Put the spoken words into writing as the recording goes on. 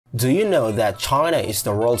Do you know that China is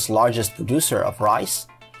the world's largest producer of rice?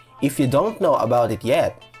 If you don't know about it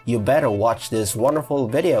yet, you better watch this wonderful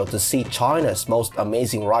video to see China's most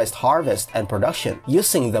amazing rice harvest and production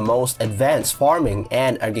using the most advanced farming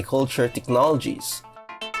and agriculture technologies.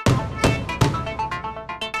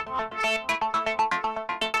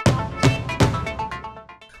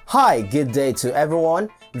 Hi, good day to everyone.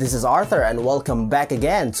 This is Arthur and welcome back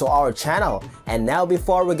again to our channel. And now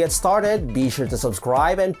before we get started, be sure to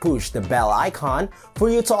subscribe and push the bell icon for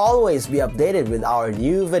you to always be updated with our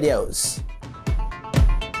new videos.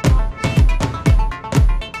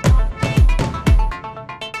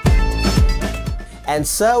 And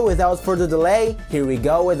so without further delay, here we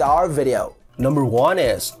go with our video. Number 1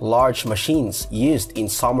 is large machines used in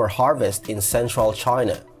summer harvest in central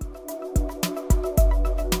China.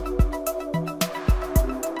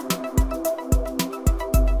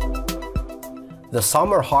 The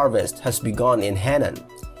summer harvest has begun in Henan.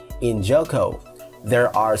 In Jiukou,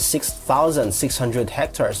 there are 6,600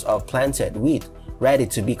 hectares of planted wheat ready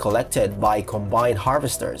to be collected by combined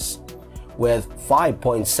harvesters. With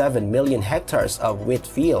 5.7 million hectares of wheat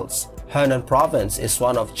fields, Henan province is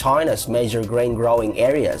one of China's major grain growing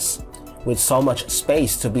areas. With so much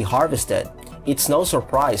space to be harvested, it's no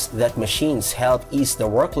surprise that machines help ease the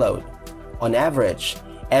workload. On average,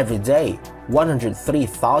 every day,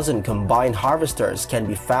 103,000 combined harvesters can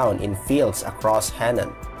be found in fields across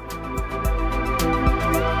Henan.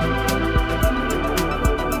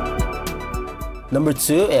 Number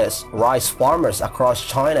 2 is rice farmers across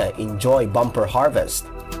China enjoy bumper harvest.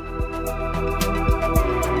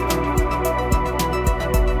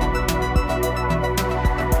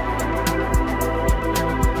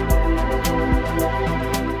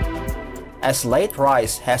 As late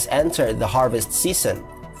rice has entered the harvest season,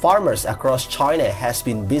 farmers across China has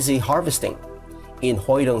been busy harvesting. In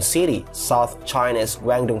Huidong City, South China's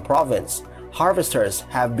Guangdong province, harvesters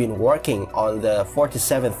have been working on the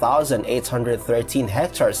 47,813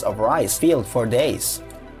 hectares of rice field for days.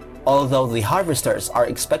 Although the harvesters are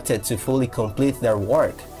expected to fully complete their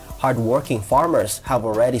work, hard-working farmers have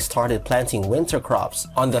already started planting winter crops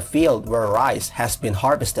on the field where rice has been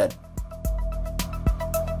harvested.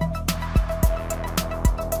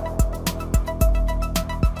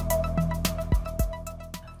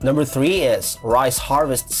 Number 3 is rice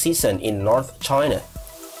harvest season in North China.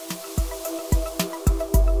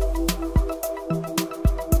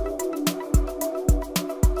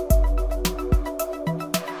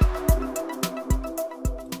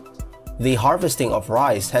 The harvesting of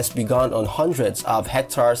rice has begun on hundreds of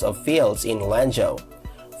hectares of fields in Lanzhou.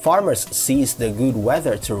 Farmers seize the good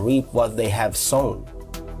weather to reap what they have sown.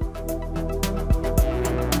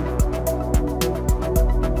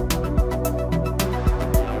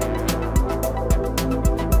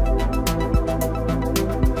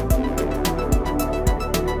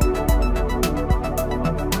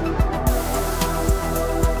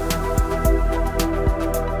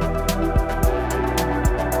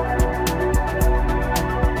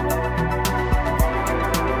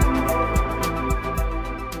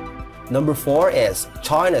 Number 4 is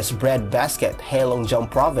China's breadbasket Heilongjiang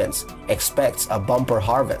province expects a bumper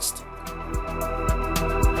harvest.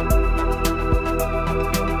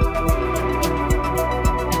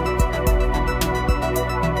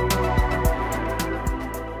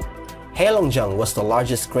 Heilongjiang was the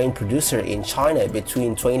largest grain producer in China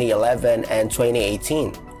between 2011 and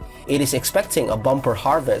 2018. It is expecting a bumper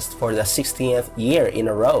harvest for the 16th year in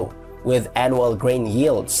a row, with annual grain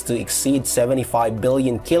yields to exceed 75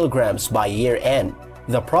 billion kilograms by year-end.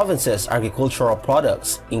 The province's agricultural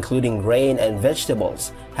products, including grain and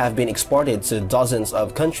vegetables, have been exported to dozens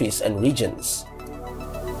of countries and regions.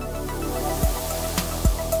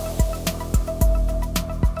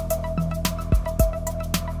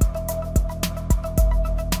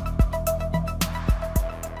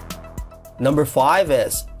 Number 5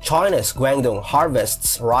 is China's Guangdong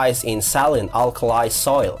harvests rice in saline alkali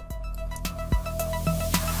soil.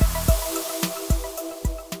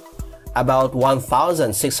 About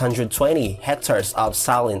 1,620 hectares of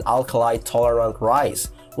saline alkali-tolerant rice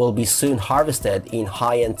will be soon harvested in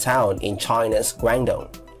Haiyan town in China's Guangdong.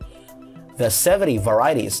 The 70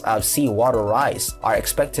 varieties of seawater rice are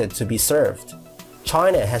expected to be served.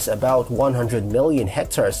 China has about 100 million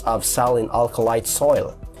hectares of saline alkali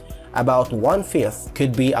soil. About 1/5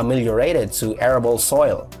 could be ameliorated to arable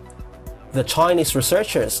soil. The Chinese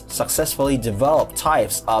researchers successfully developed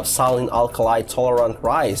types of saline alkali-tolerant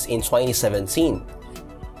rice in 2017.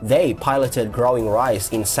 They piloted growing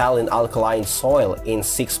rice in saline alkaline soil in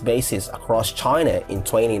 6 bases across China in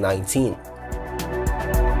 2019.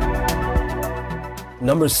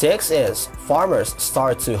 Number 6 is farmers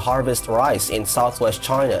start to harvest rice in southwest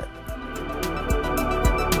China.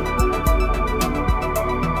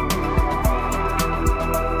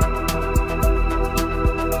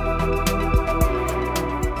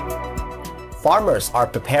 Farmers are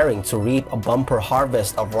preparing to reap a bumper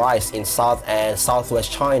harvest of rice in South and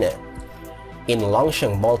Southwest China. In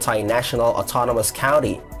Longsheng Multinational Autonomous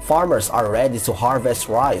County, farmers are ready to harvest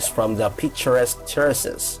rice from the picturesque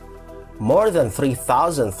terraces. More than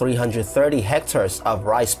 3,330 hectares of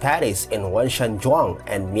rice paddies in Wenshan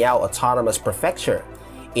and Miao Autonomous Prefecture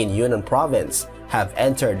in Yunnan Province have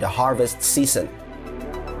entered the harvest season.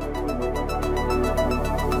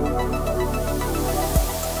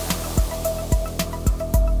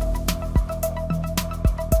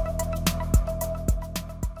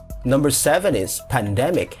 Number 7 is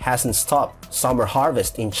pandemic hasn't stopped summer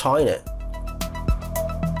harvest in China.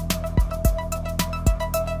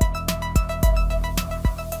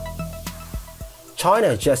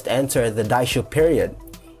 China just entered the Daishu period,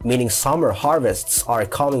 meaning summer harvests are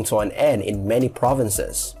coming to an end in many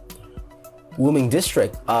provinces. Wuming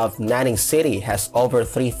district of Nanning City has over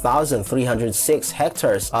 3,306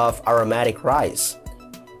 hectares of aromatic rice.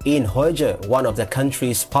 In Huizhe, one of the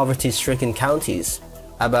country's poverty-stricken counties,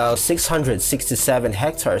 about 667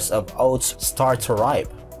 hectares of oats start to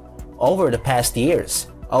ripe. Over the past years,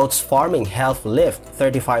 oats farming helped lift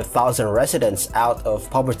 35,000 residents out of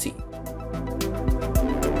poverty.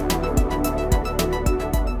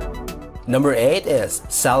 Number 8 is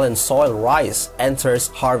saline soil rice enters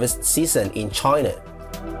harvest season in China.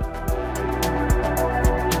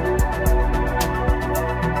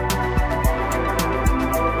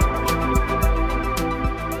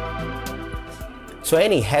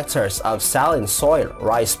 "20 hectares of saline soil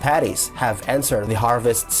rice paddies have entered the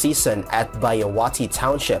harvest season at Bayawati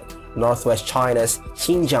Township, northwest China's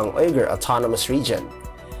Xinjiang-Uyghur Autonomous Region.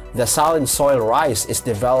 The saline soil rice is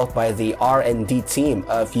developed by the R&D team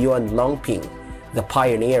of Yuan Longping, the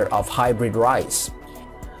pioneer of hybrid rice.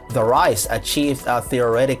 The rice achieved a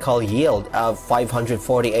theoretical yield of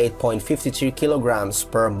 548.52 kilograms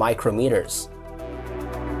per micrometers.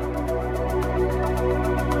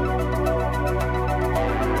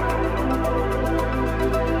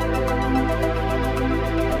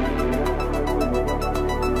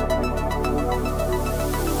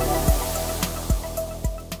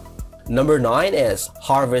 Number 9 is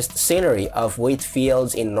harvest scenery of wheat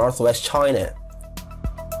fields in northwest China.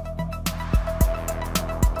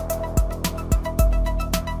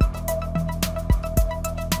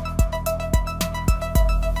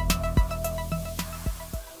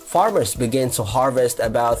 Farmers begin to harvest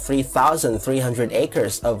about 3,300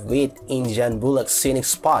 acres of wheat in Janbulak's scenic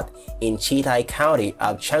spot in Qitai County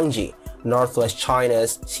of Changji, northwest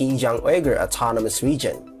China's Xinjiang-Uyghur Autonomous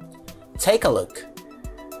Region. Take a look.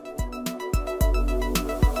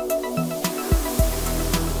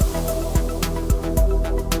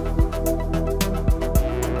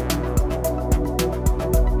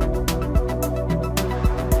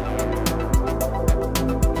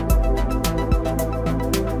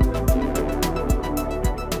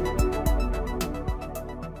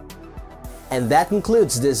 And that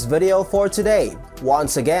concludes this video for today.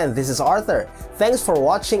 Once again, this is Arthur. Thanks for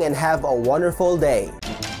watching and have a wonderful day.